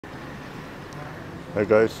Hey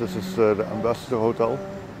guys, this is the Ambassador Hotel.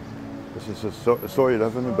 This is a Soi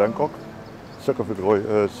 11 in Bangkok. Sukhumvit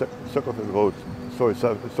Road,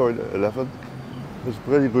 Soi 11. It's a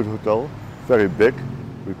pretty good hotel, very big.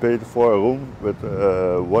 We paid for a room with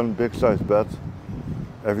one big size bed.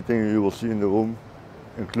 Everything you will see in the room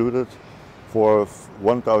included for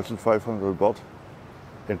 1,500 baht,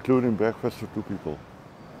 including breakfast for 2 people.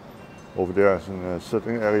 Over there is a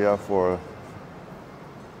sitting area for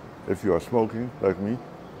if you are smoking, like me.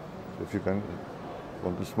 If you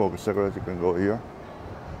want to smoke a cigarette, you can go here.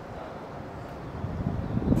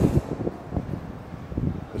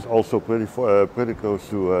 It's also pretty close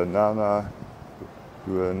to Nana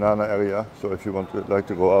area. So if you like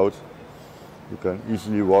to go out, you can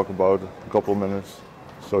easily walk about a couple minutes.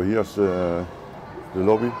 So here's the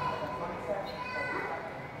lobby.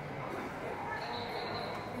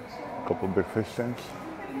 A couple big fish tanks.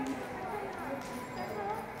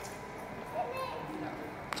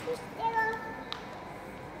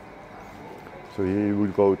 So here you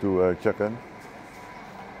would go to check-in.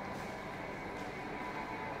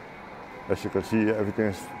 As you can see, everything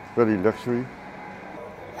is pretty luxury.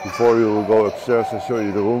 Before we will go upstairs and show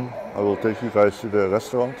you the room, I will take you guys to the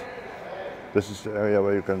restaurant. This is the area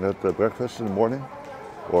where you can have breakfast in the morning,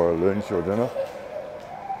 or lunch or dinner.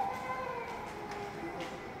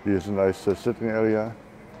 Here's a nice sitting area.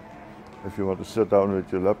 If you want to sit down with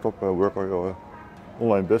your laptop and work on your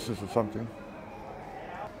online business or something.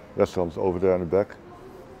 Restaurant's over there in the back.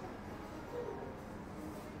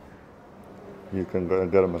 You can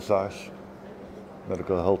get a massage,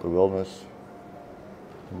 medical health and wellness.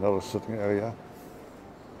 Another sitting area.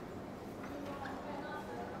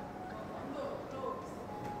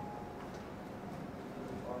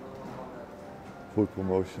 Food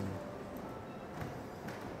promotion.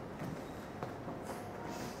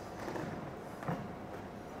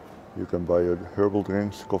 You can buy your herbal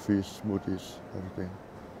drinks, coffees, smoothies, everything.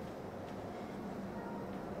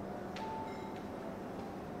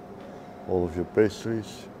 All of your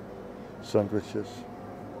pastries, sandwiches.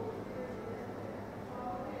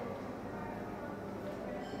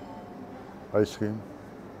 Ice cream.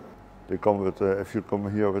 They come with, if you come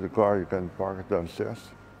here with a car, you can park it downstairs.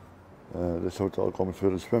 This hotel comes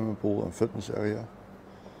with a swimming pool and fitness area.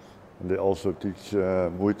 And they also teach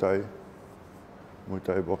Muay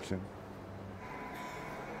Thai boxing.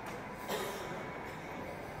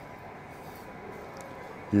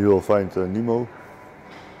 Here you will find Nemo.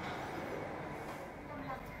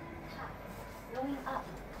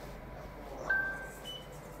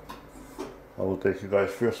 I will take you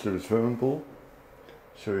guys first to the swimming pool,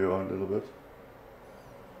 show you around a little bit.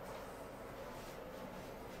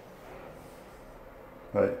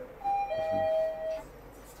 Hi.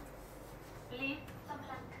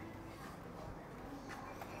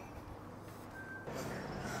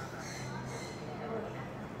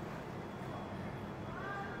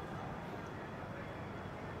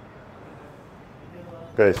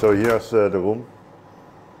 Okay, so here's the room.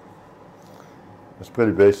 It's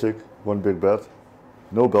pretty basic, one big bed,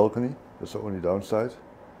 no balcony, that's the only downside.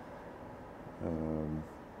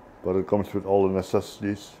 But it comes with all the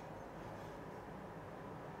necessities.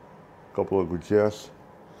 A couple of good chairs.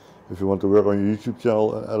 If you want to work on your YouTube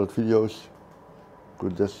channel and edit videos,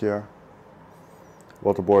 good desk chair.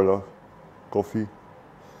 Water boiler, coffee,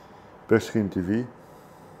 big screen TV.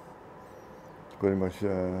 It's pretty much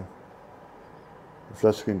a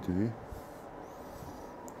flat screen TV.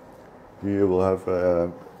 Here you will have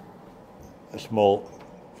a small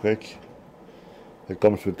fridge. It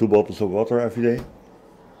comes with 2 bottles of water every day.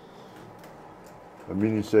 A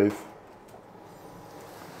mini safe.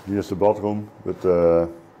 Here's the bathroom with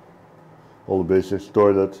all the basics: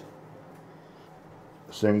 toilet,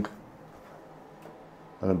 sink,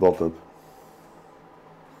 and a bathtub.